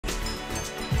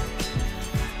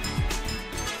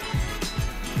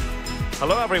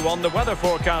Hello everyone, the weather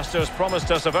forecasters promised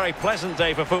us a very pleasant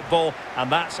day for football,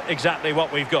 and that's exactly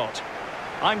what we've got.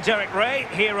 I'm Derek Ray,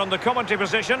 here on the commentary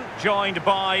position, joined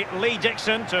by Lee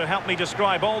Dixon to help me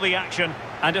describe all the action.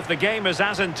 And if the game is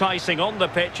as enticing on the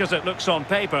pitch as it looks on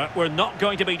paper, we're not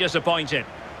going to be disappointed.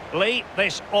 Lee,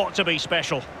 this ought to be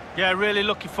special. Yeah, really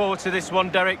looking forward to this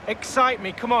one, Derek. Excite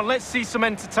me, come on, let's see some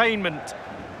entertainment.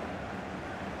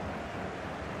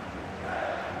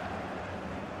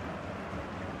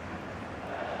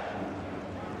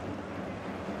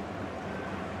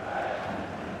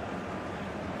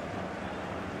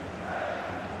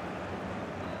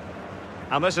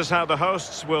 And this is how the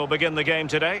hosts will begin the game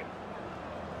today.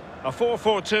 A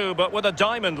 4-4-2, but with a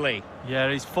diamond, Lee.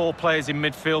 Yeah, he's 4 players in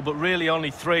midfield, but really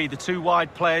only 3. The 2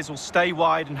 wide players will stay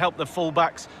wide and help the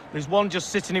full-backs. There's one just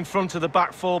sitting in front of the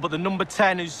back 4, but the number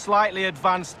 10, who's slightly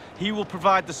advanced, he will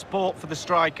provide the support for the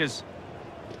strikers.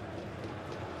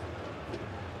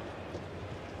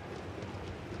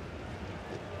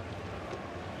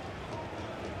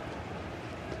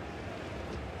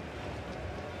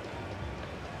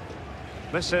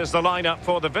 This is the lineup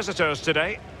for the visitors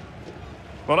today.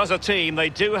 Well, as a team, they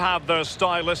do have their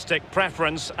stylistic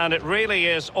preference, and it really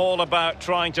is all about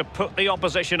trying to put the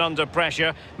opposition under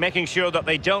pressure, making sure that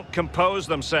they don't compose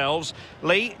themselves.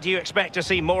 Lee, do you expect to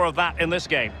see more of that in this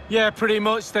game? Yeah, pretty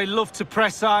much. They love to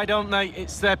press high, don't they?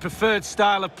 It's their preferred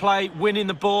style of play, winning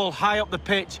the ball high up the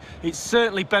pitch. It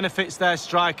certainly benefits their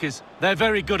strikers. They're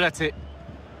very good at it.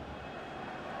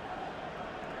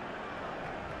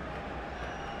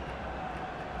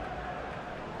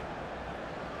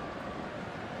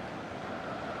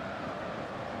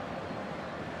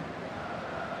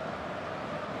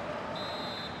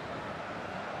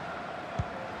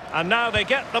 And now they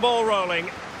get the ball rolling.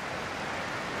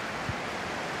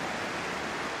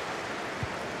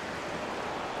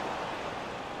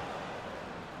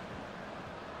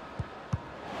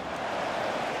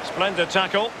 Splendid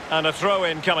tackle and a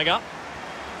throw-in coming up.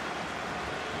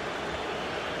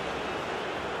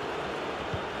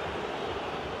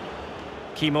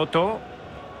 Kimoto.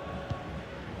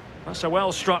 That's a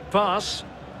well-struck pass.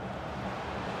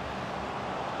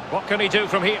 What can he do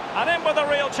from here? And in with a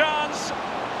real chance.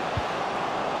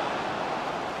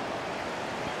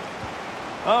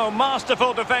 Oh,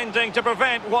 masterful defending to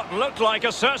prevent what looked like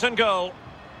a certain goal.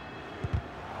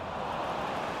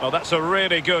 Well, that's a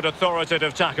really good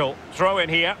authoritative tackle. Throw in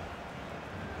here.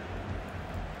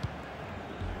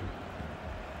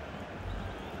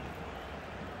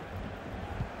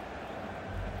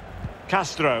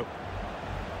 Castro.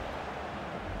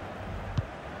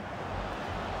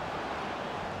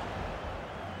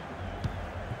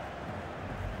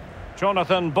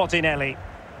 Jonathan Bottinelli.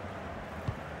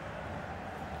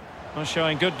 Well,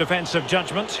 showing good defensive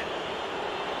judgment.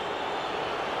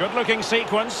 Good-looking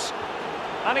sequence.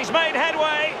 And he's made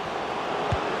headway.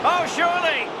 Oh,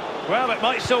 surely. Well, it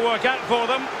might still work out for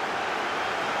them.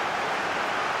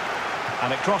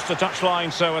 And it crossed the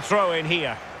touchline, so a throw in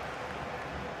here.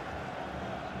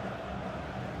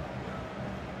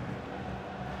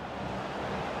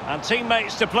 And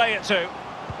teammates to play it to.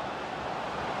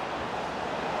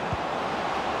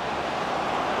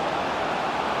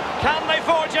 Can they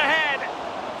forge ahead?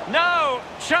 No,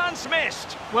 chance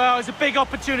missed. Well, it's a big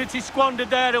opportunity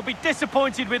squandered there. They'll be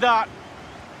disappointed with that.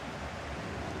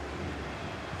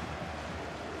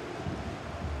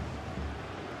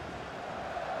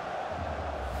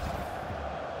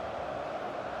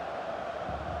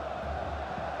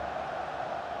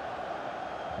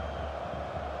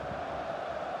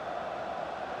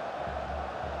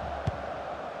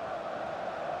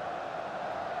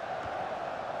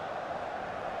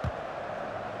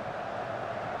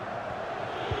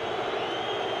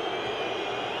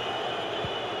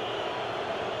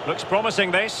 Looks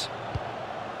promising, this.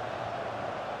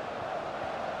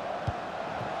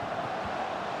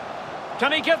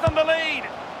 Can he give them the lead?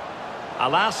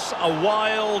 Alas, a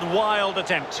wild, wild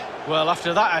attempt. Well,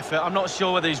 after that effort, I'm not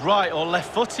sure whether he's right or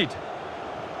left-footed.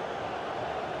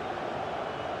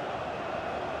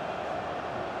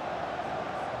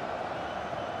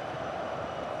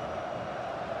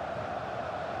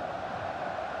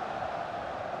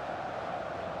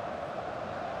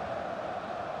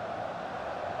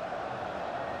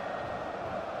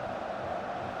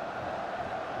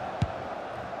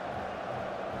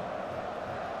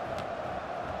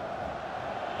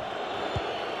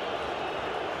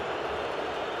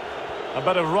 A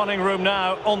bit of running room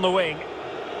now on the wing.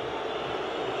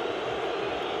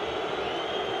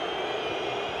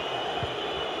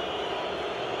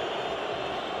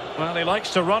 Well, he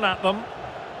likes to run at them.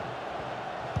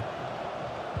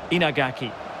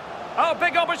 Inagaki. Oh,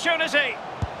 big opportunity.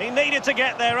 He needed to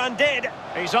get there and did.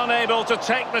 He's unable to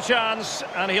take the chance,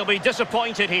 and he'll be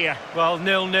disappointed here. Well,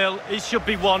 0-0. It should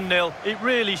be 1-0. It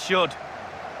really should.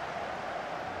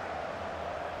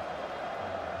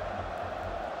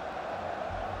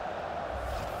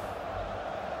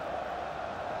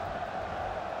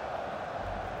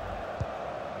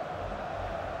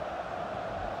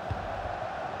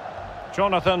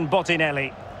 Jonathan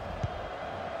Bottinelli.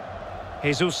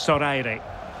 Jesus Sarandi.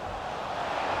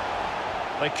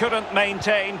 They couldn't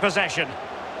maintain possession.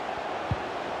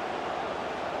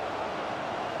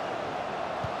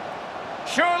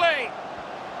 Surely!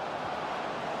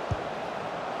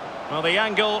 Well, the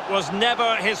angle was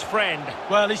never his friend.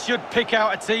 Well, he should pick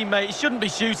out a teammate. He shouldn't be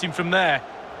shooting from there.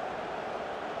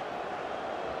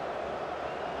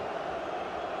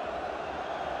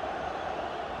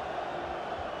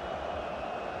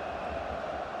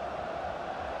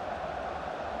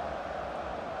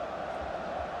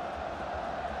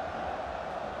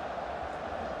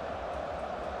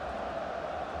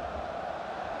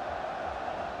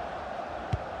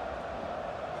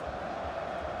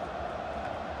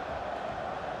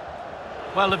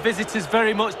 Well, the visitors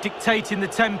very much dictating the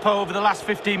tempo over the last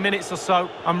 15 minutes or so.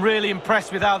 I'm really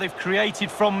impressed with how they've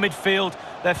created from midfield.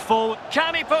 They're forward.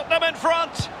 Can he put them in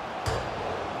front?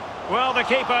 Well, the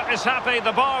keeper is happy.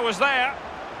 The bar was there.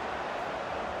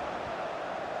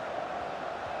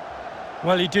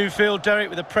 Well, you do feel, Derek,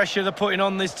 with the pressure they're putting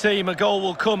on this team, a goal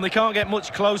will come. They can't get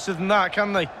much closer than that,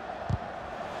 can they?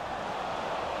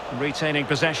 Retaining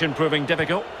possession proving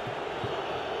difficult.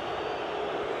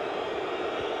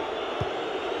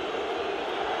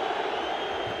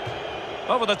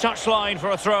 Over the touchline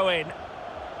for a throw-in.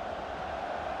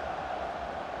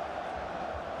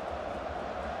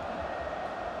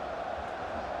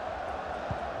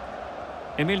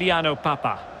 Emiliano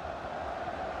Papa.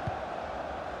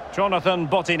 Jonathan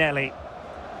Bottinelli.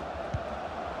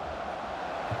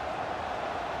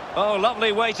 Oh,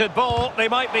 lovely weighted ball. They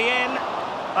might be in.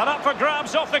 And up for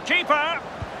grabs off the keeper.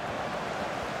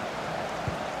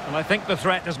 And I think the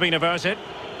threat has been averted.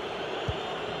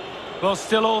 Well,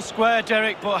 still all square,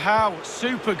 Derek, but how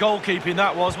super goalkeeping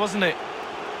that was, wasn't it?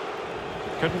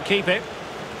 Couldn't keep it.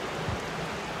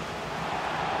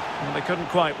 And they couldn't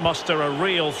quite muster a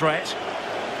real threat.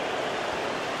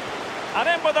 And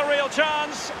in with a real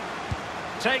chance.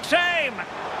 Takes aim.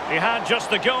 He had just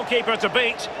the goalkeeper to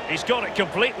beat. He's got it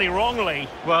completely wrongly.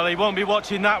 Well, he won't be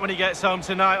watching that when he gets home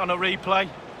tonight on a replay.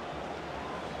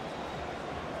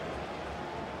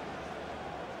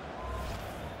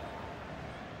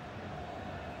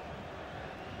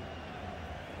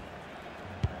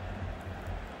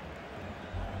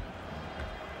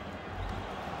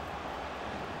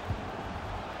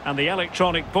 And the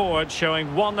electronic board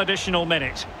showing 1 additional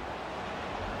minute.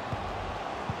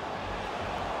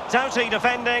 Doughty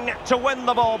defending to win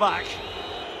the ball back.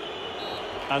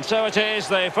 And so it is,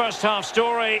 the first half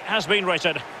story has been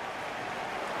written.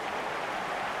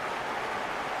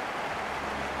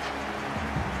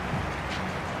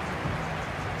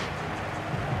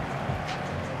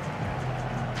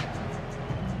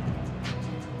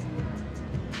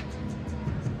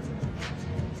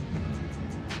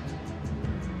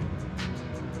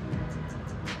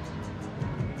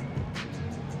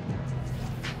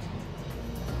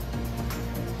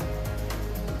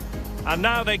 And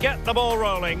now they get the ball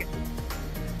rolling.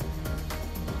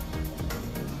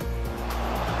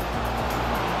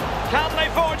 Can they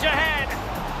forge ahead?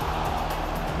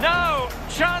 No,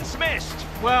 chance missed.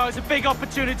 Well, it's a big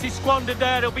opportunity squandered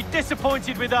there. They'll be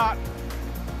disappointed with that.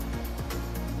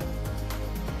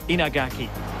 Inagaki.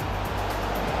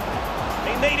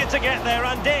 He needed to get there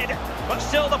and did, but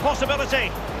still the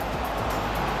possibility.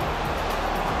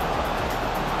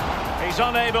 He's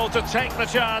unable to take the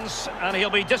chance, and he'll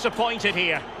be disappointed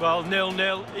here. Well,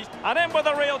 0-0. And in with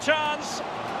a real chance.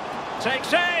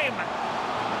 Takes aim.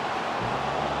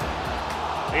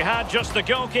 He had just the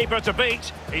goalkeeper to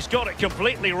beat. He's got it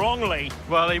completely wrongly.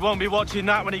 Well, he won't be watching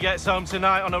that when he gets home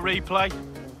tonight on a replay.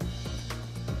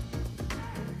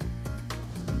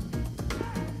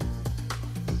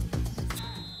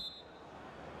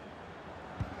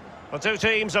 The two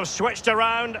teams have switched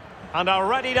around and are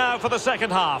ready now for the second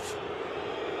half.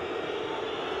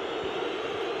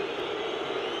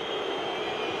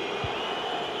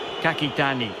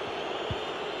 Kakitani.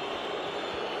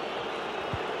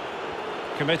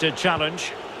 Committed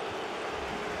challenge.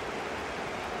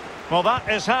 Well, that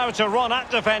is how to run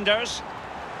at defenders.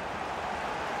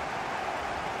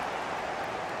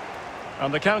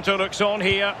 And the counter looks on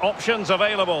here. Options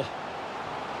available.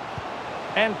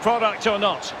 End product or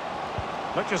not.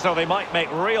 Looks as though they might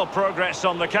make real progress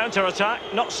on the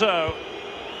counter-attack. Not so.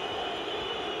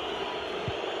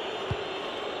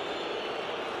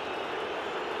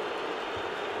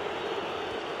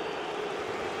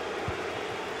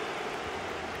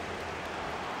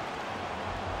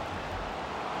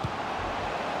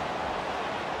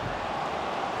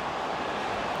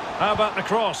 How about the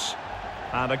cross?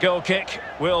 And a goal kick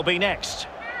will be next.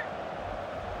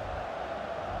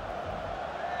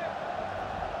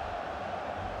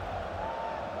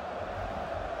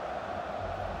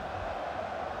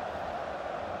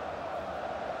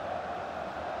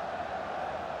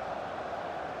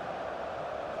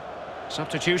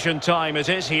 Substitution time it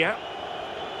is here.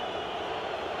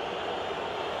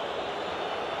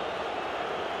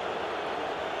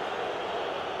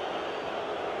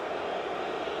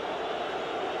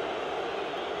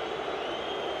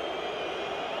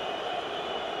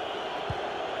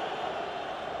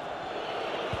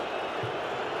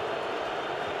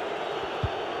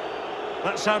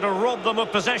 That's how to rob them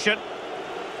of possession.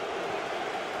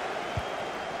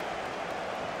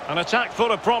 An attack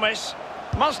full of promise.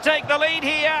 Must take the lead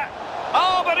here.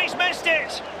 Oh, but he's missed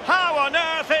it. How on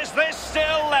earth is this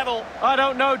still level? I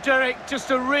don't know, Derek.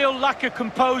 Just a real lack of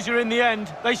composure in the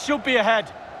end. They should be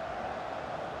ahead.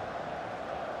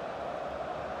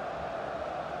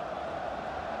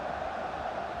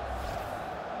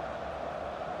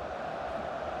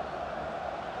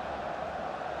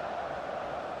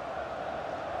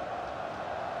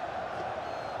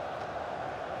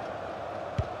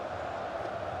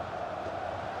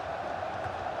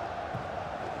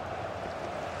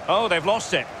 Oh, they've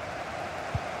lost it.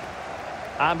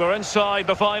 And we're inside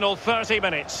the final 30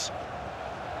 minutes.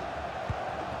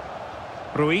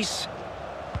 Ruiz.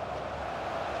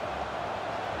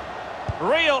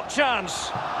 Real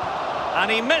chance.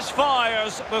 And he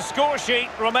misfires. The score sheet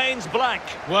remains blank.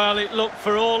 Well, it looked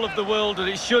for all of the world that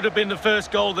it should have been the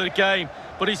first goal of the game.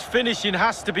 But his finishing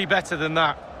has to be better than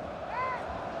that.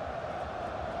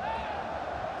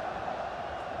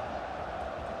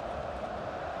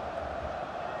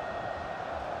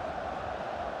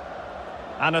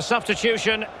 And a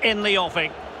substitution in the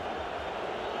offing.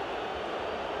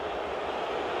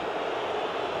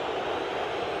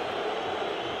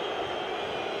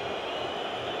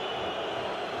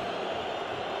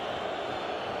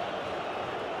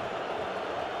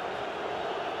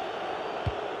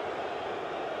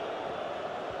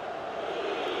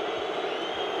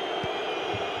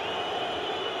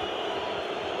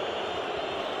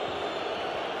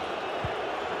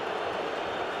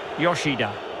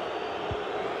 Yoshida.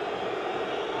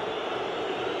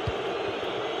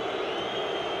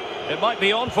 It might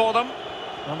be on for them.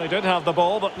 And they did have the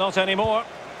ball, but not anymore.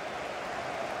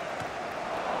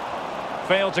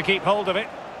 Failed to keep hold of it.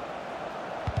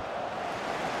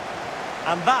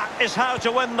 And that is how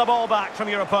to win the ball back from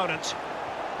your opponent.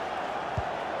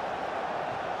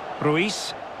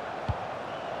 Ruiz.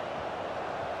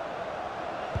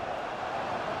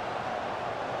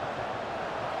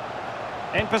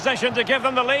 In position to give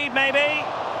them the lead, maybe.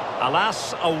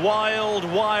 Alas, a wild,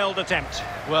 wild attempt.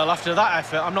 Well, after that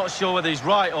effort, I'm not sure whether he's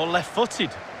right or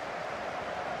left-footed.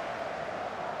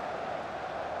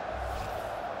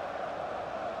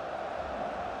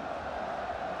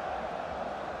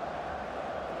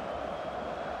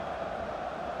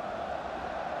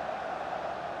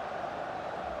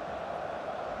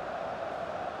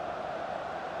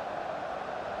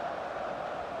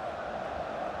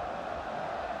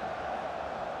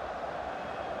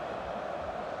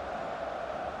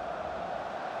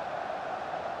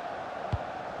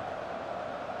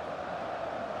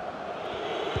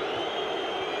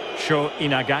 Sho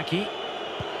Inagaki.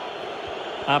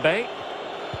 Abe.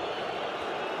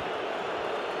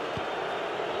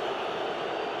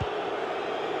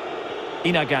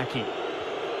 Inagaki.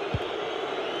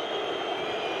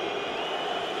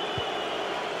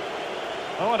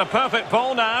 Oh, and a perfect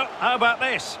ball now. How about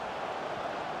this?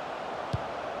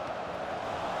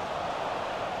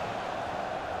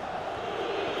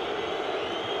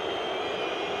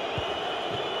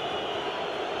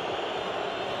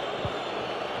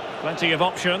 Plenty of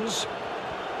options.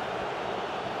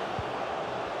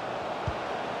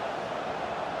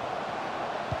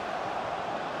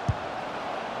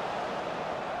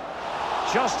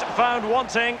 Just found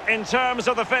wanting in terms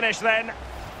of the finish then.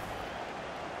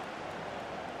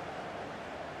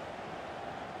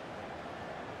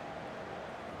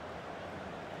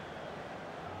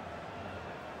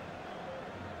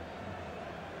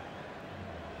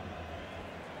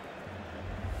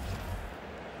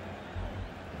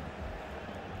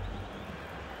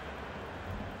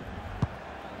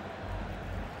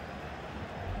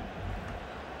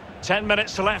 Ten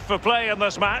minutes left for play in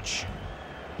this match.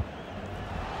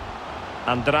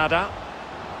 Andrada.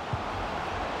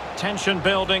 Tension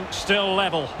building, still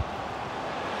level.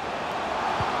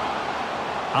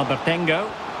 Albertengo.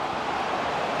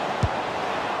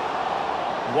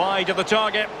 Wide of the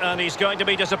target, and he's going to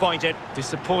be disappointed.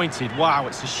 Disappointed? Wow,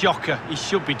 it's a shocker. He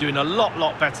should be doing a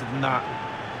lot better than that.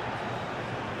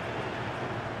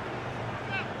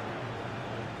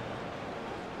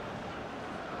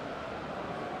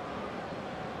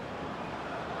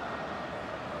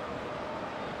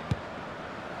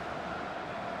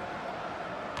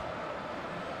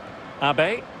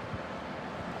 Abe.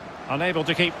 Unable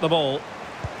to keep the ball.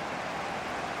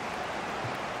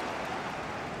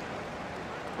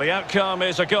 The outcome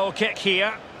is a goal kick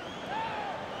here.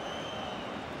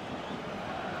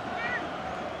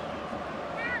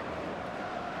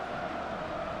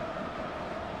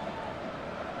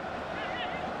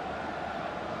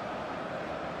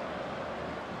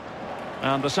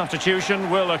 And the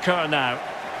substitution will occur now.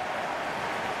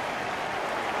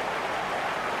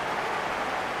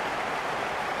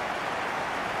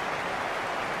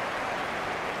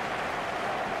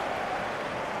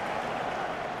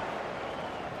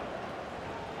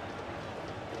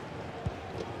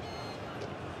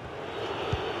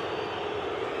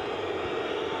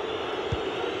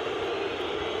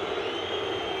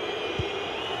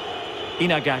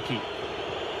 Inagaki.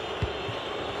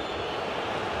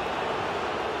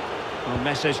 A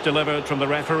message delivered from the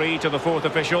referee to the fourth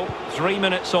official. 3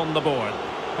 minutes on the board.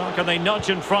 How can they nudge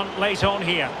in front late on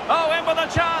here? Oh, in with a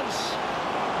chance!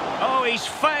 Oh, he's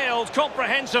failed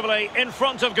comprehensively in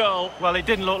front of goal. Well, it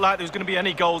didn't look like there was going to be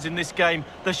any goals in this game.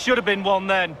 There should have been one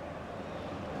then.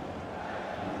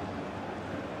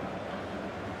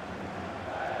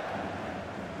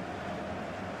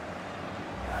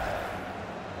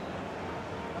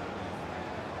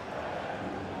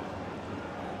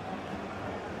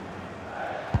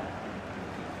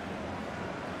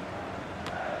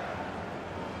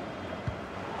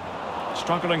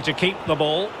 Struggling to keep the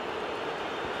ball.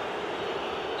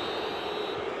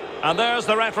 And there's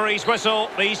the referee's whistle.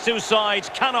 These two sides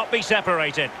cannot be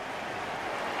separated.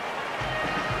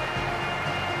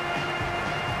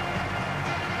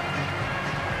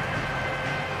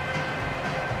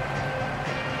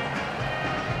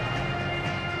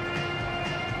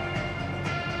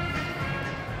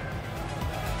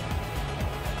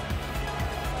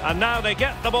 And now they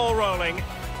get the ball rolling.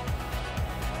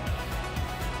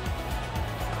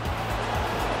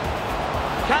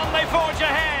 Can they forge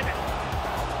ahead?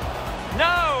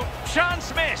 No,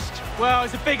 chance missed. Well,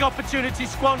 it's a big opportunity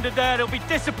squandered there. They'll be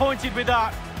disappointed with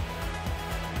that.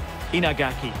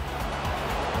 Inagaki.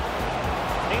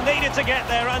 He needed to get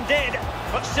there and did,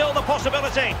 but still the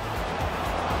possibility.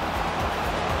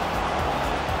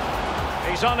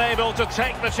 He's unable to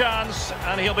take the chance,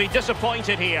 and he'll be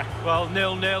disappointed here. Well,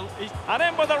 0-0. And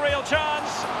in with a real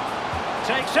chance.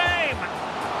 Takes aim.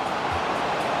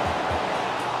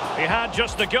 He had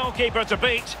just the goalkeeper to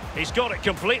beat. He's got it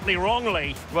completely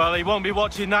wrongly. Well, he won't be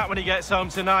watching that when he gets home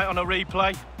tonight on a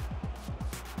replay.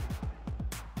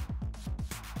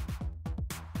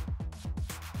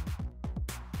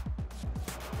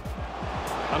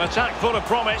 An attack full of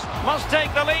promise. Must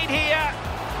take the lead here.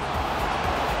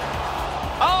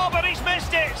 Oh, but he's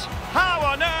missed it. How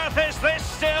on earth is this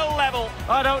still level?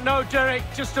 I don't know, Derek.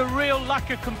 Just a real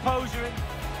lack of composure.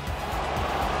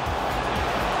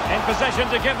 In position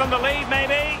to give them the lead,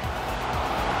 maybe.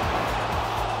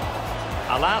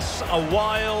 Alas, a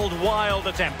wild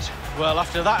attempt. Well,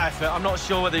 after that effort, I'm not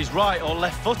sure whether he's right or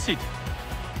left-footed.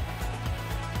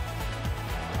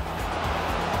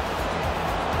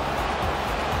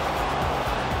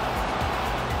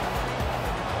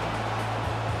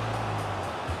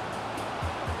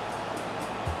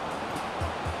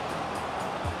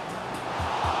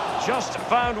 Just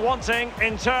found wanting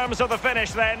in terms of the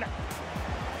finish then.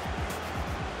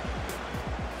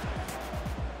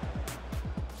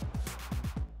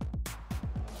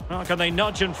 How can they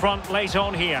nudge in front late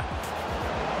on here?